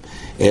 יומים.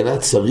 אלא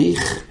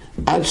צריך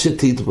עד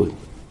שתתבוי.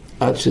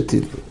 עד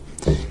שתתבוי.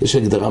 יש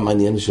הגדרה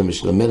מעניינת שם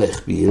של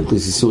המלך בהלכות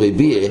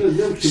 64b,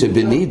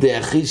 שבנידה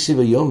אחרי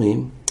 7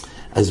 יומים,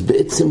 אז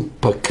בעצם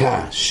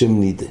פקע שם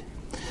נידה.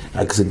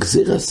 רק זה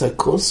גזיר עשה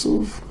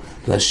כוסוף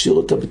להשאיר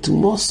אותה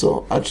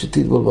בתומוסו עד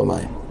שתטבול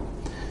במים.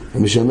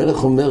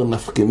 ומשהמלך אומר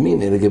נפקמין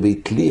לגבי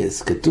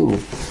תליאס, כתוב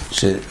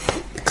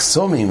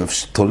שקסומים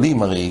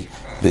תולים הרי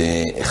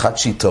באחד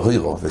שהיא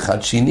תורירו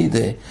ואחד שהיא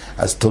נידה,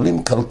 אז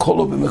תולים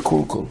קלקולו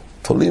במקולקול,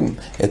 תולים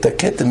את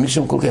הכתם מי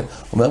שמקולקל.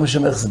 אומר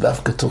משהמלך זה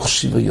דווקא תוך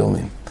 7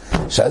 יומים,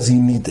 שאז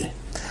היא נידה.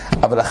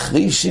 אבל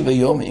אחרי 7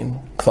 יומים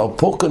כבר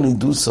פוקו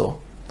נידוסו,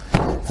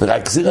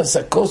 ורק גזיר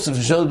עשה כוסף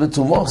ושארת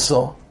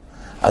בתומוסו,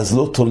 אז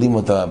לא תולים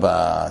אותה,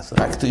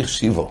 רק תוך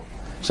 7.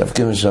 עכשיו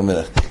כמה של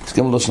המלך,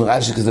 כמה לא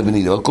שנראה שכזה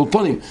בנידה, אבל כל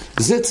פונים,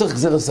 זה צריך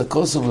גזיר עשה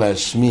כוסף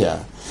להשמיע,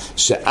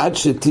 שעד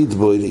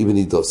שתתבוי היא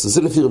בנידוס.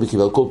 זה לפי רבי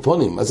עקיבא, על כל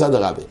פונים, אז עד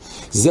הרבי.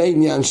 זה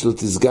העניין שלו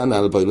תסגנה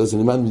על ביילו, זה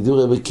נלמד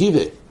מדברי רבי עקיבא.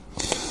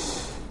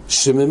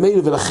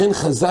 שממילא, ולכן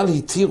חז"ל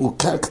התירו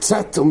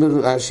קצת, אומר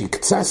רש"י,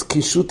 קצת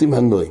קישוט עם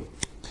הנועים.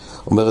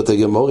 אומרת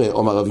הגמרא,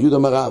 אומר רב יהודה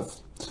אמר רב,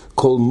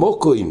 כל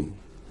מוקוים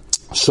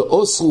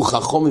שאוסרו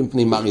חכמים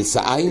פני מריס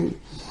העין,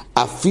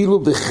 אפילו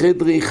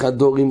בחדרי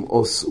חדורים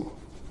אוסו.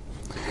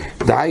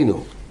 דהיינו,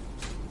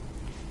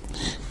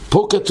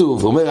 פה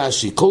כתוב, אומר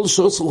רש"י, כל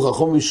שאוסרו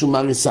חכמים משום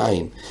מריס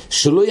העין,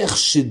 שלא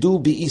יחשדו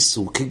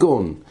באיסור,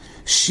 כגון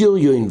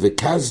שריון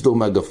וכסדו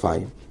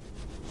מגפיים,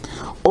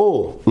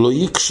 או לא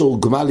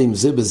יקשור גמלים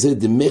זה בזה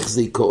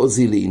דמחזי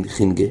כאוזי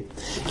לחינגה.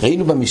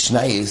 ראינו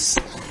במשנייס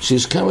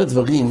שיש כמה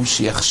דברים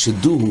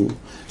שיחשדו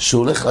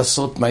שהולך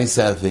לעשות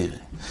מעשה עבירה.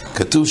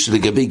 כתוב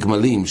שלגבי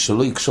גמלים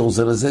שלא יקשור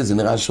זה לזה, זה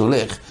נראה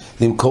שהולך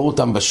למכור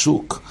אותם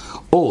בשוק.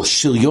 או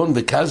שריון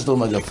וכסדו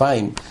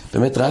מגפיים,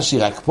 באמת רש"י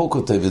רק פה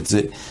כותב את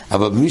זה,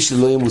 אבל מי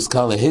שלא יהיה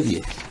מוזכר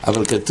להביא,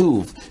 אבל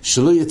כתוב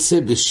שלא יצא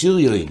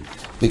בשריון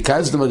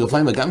וכסדו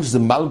מגפיים, גם שזה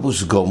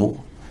מלבוש גומו.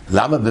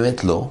 למה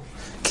באמת לא?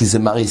 כי זה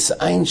מריס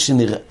עין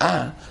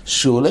שנראה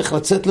שהוא הולך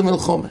לצאת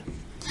למלחמה.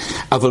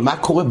 אבל מה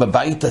קורה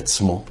בבית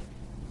עצמו?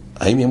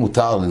 האם יהיה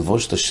מותר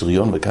ללבוש את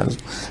השריון וכאן?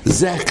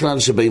 זה הכלל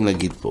שבאים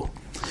להגיד פה.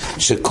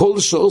 שכל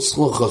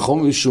שאוסרו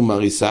חכום משום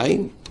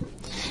מריסיים,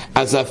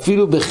 אז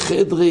אפילו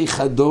בחדרי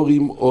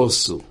חדורים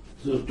עושו.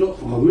 זה אותו,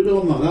 רבי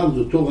לא הרב, זה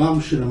אותו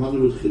רב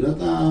שלמדנו בתחילת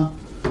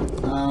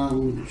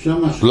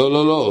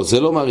לא, זה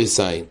לא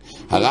מריסיים.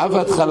 הרב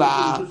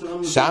בהתחלה,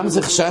 שם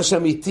זה חשש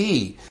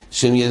אמיתי,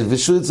 שהם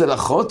ילבשו את זה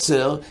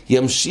לחוצר,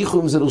 ימשיכו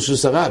עם זה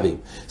לרשוס הרבים.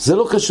 זה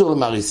לא קשור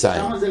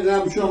למריסיים. כמה זה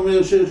רב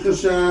שאומר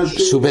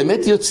שחשש... שהוא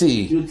באמת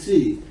יוציא.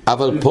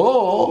 אבל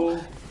פה...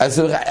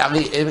 אז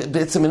הרי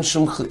בעצם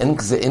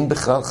אין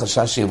בכלל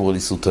חשש שיעברו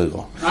ליסוד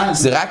תוירו.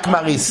 זה רק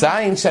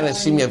מריסיין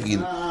שאנשים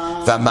יפגידו.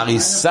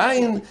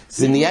 והמריסיין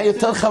זה נהיה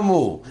יותר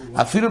חמור.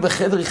 אפילו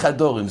בחדרי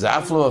חדורים, זה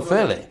אף לא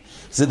אפלה.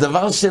 זה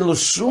דבר שאין לו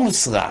שום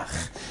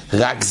מסרח.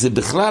 רק זה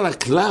בכלל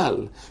הכלל,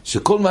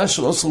 שכל מה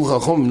שעשו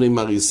חכום בני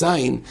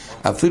מריסיין,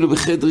 אפילו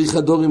בחדרי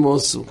חדורים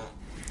עשו.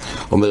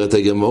 אומרת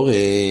הגמרא,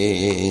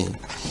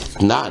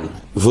 נען,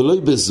 ולא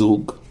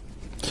בזוג,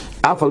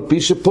 אף על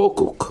פי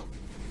שפוקוק.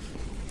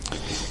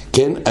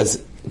 כן, אז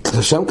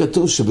שם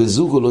כתוב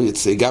שבזוג הוא לא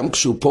יצא, גם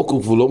כשהוא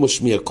פוקוק והוא לא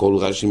משמיע קול,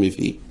 רש"י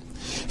מביא.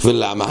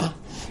 ולמה?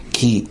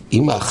 כי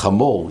אם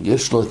החמור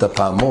יש לו את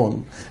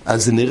הפעמון,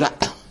 אז זה נראה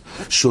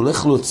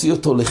שהולך להוציא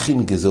אותו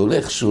לחינגה, זה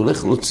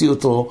שהולך להוציא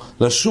אותו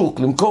לשוק,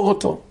 למכור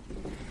אותו.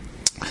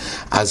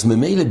 אז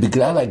ממילא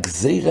בגלל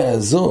הגזירה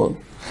הזאת,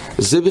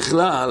 זה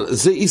בכלל,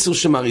 זה איסור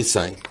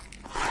שמריסיים.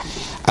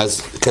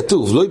 אז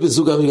כתוב, לא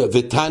בזוג הרגע,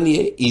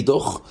 ותניה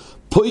אידוך,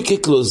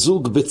 פויקק לו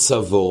זוג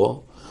בצבורו,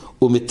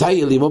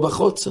 ומטייל עמו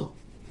בחוצר.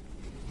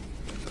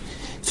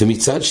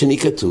 ומצד שני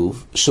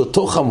כתוב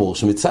שאותו חמור,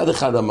 שמצד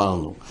אחד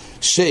אמרנו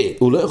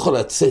שהוא לא יכול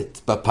לצאת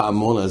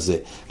בפעמון הזה.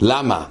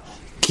 למה?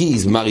 כי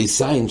זה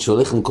מריסיין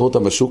שהולך למכור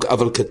אותם בשוק,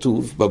 אבל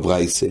כתוב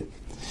בברייסה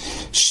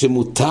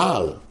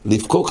שמותר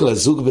לפקוק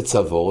לזוג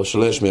בצבור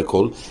שלא ישמיע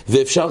קול,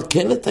 ואפשר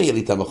כן לטייל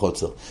איתם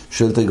בחוצר.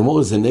 שואלת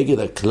הגמרא, זה נגד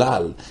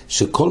הכלל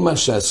שכל מה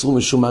שאסור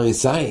משום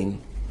מריסיין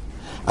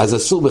אז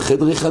אסור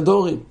בחדרי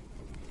חדורים.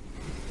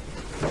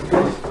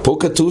 פה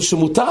כתוב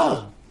שמותר,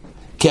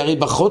 כי הרי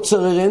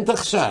בחוצר אין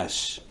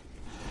תחשש.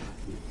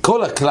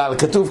 כל הכלל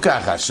כתוב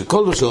ככה,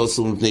 שכל מה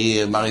שאוסר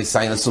מפני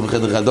מריסיין אסור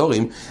בחדרי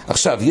חדורים.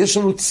 עכשיו, יש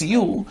לנו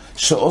ציור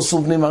שאוסר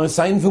מפני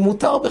מריסיין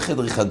ומותר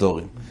בחדרי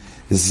חדורים.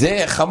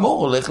 זה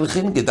חמור, הולך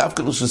לחינגה,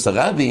 דווקא לשוס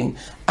הרבים,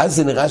 אז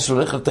זה נראה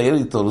שהולך לטייל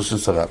איתו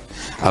לשוס הרב.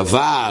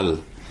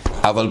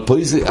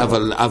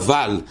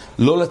 אבל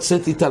לא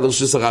לצאת איתה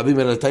לשוס הרבים,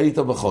 אלא לטייל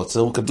איתה בחוצר,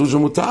 הוא כתוב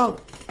שמותר.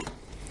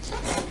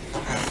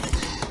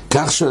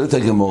 כך שואלת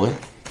הגמרא,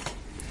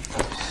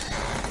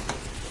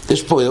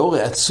 יש פה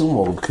איאורי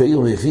עצומו,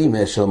 כאילו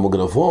מביא של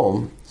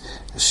המוגלבום,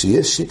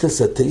 שיש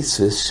שיטס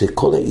התייסס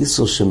שכל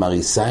האיסור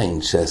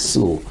שמריסיין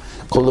שאסור,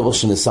 כל דבר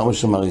שנאסר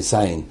משום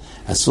מריסיין,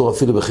 אסור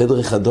אפילו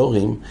בחדרי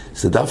חדורים,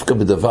 זה דווקא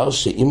בדבר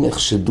שאם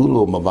יחשדו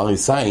לו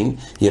מריסיין,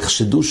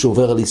 יחשדו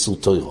שעובר על איסור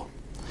תוירו.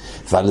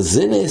 ועל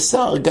זה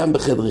נאסר גם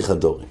בחדרי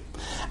חדורים.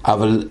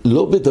 אבל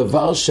לא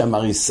בדבר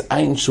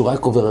שהמריסיין שהוא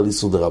רק עובר על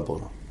איסור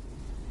דרבנו.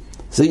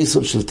 זה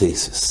איסור של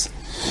תייסס.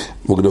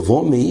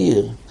 מוגלבום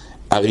מאיר,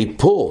 הרי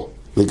פה,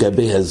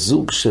 לגבי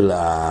הזוג של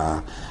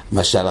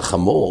משל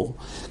החמור,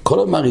 כל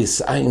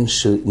המריסיין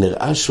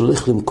שנראה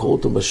שהולך למכור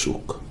אותו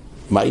בשוק.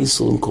 מה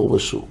איסור למכור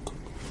בשוק?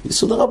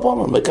 איסור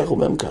דרבנן, בכך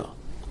ובמכר.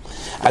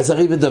 אז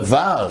הרי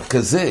בדבר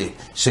כזה,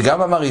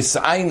 שגם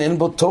המריסיין אין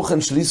בו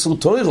תוכן של איסור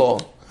תוירו,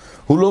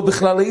 הוא לא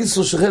בכלל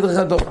האיסור של חדר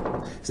חדור.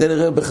 זה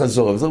נראה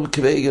בחזור, אבל זה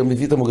בכבי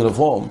מביא את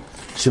המוגלבום,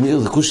 שמאיר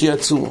זה קושי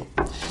עצום.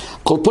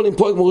 כל פונים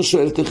פה הגמרא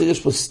שואלת, יש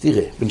פה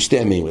סתירה בין שתי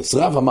המימרס.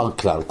 רב אמר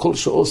כלל, כל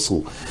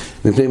שאוסרו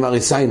מפני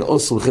מריסיין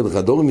אוסרו לחדר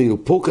חדורים, ואילו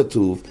פה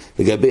כתוב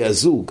לגבי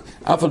הזוג,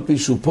 אף על פי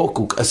שהוא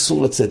פוקוק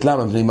אסור לצאת.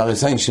 למה? מפני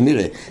מריסיין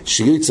שנראה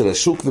שיוצא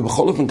לשוק,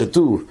 ובכל אופן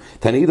כתוב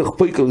תנאידך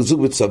פויקל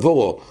לזוג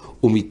בצבורו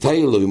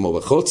ומטייל לו עמו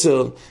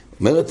בחוצר.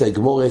 אומרת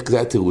הגמרא,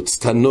 זה התירוץ,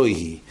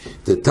 תנוי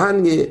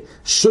תתניה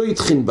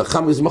שויתחין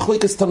בחם. זה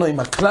מחלוקת תנויים.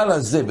 הכלל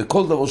הזה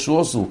בכל דבר שהוא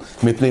עשו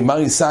מפני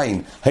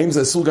מריסיין, האם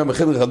זה אסור גם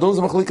בחדר חדור?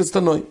 זה מחלוקת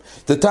תנויים.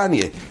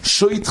 תתניה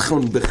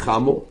שויתחין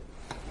בחמו,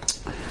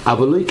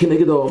 אבל לא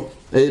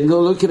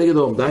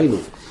כנגדו, דהיינו,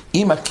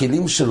 אם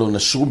הכלים שלו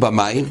נשרו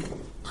במים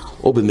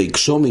או במי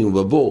גשומים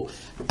או בבור,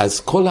 אז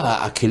כל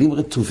הכלים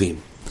רטובים.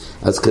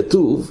 אז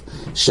כתוב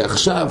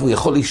שעכשיו הוא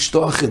יכול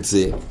לשטוח את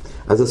זה,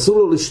 אז אסור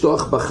לו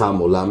לשטוח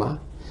בחמו. למה?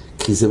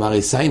 כי זה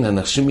מריסיין,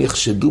 אנשים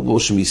יחשדו בו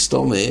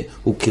שמסתום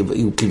הוא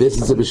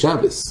קיבץ את זה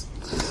בשבס.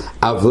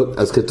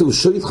 אז כתוב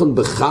שויתחון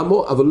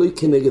בחמו, אבל לא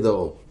כנגד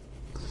האור.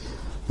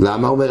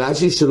 למה? אומר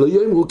רש"י שלא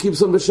יאמרו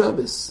קיבצון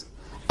בשבס.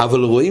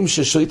 אבל רואים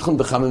ששויתחון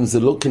בחמו זה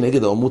לא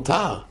כנגד האור,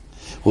 מותר.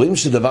 רואים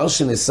שדבר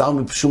שנאסר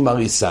מפשום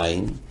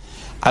מריסיין,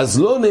 אז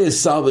לא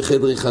נאסר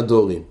בחדרי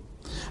חדורים.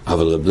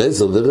 אבל רב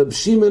לזר ורב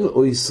שמעון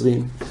או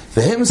ישרים,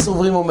 והם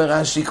סוברים, אומר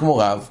רש"י כמו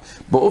רב,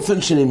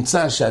 באופן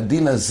שנמצא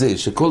שהדין הזה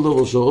שכל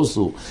דבר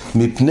שעשו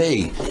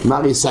מפני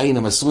מריסיין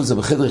הם אסרו את זה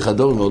בחדרי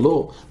חדורים או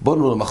לא,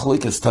 בונו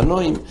למחלוקת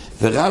תנועים,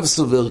 ורב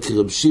סובר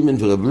כרב שמעון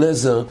ורב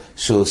לזר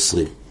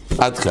שאוסרים.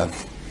 עד כאן.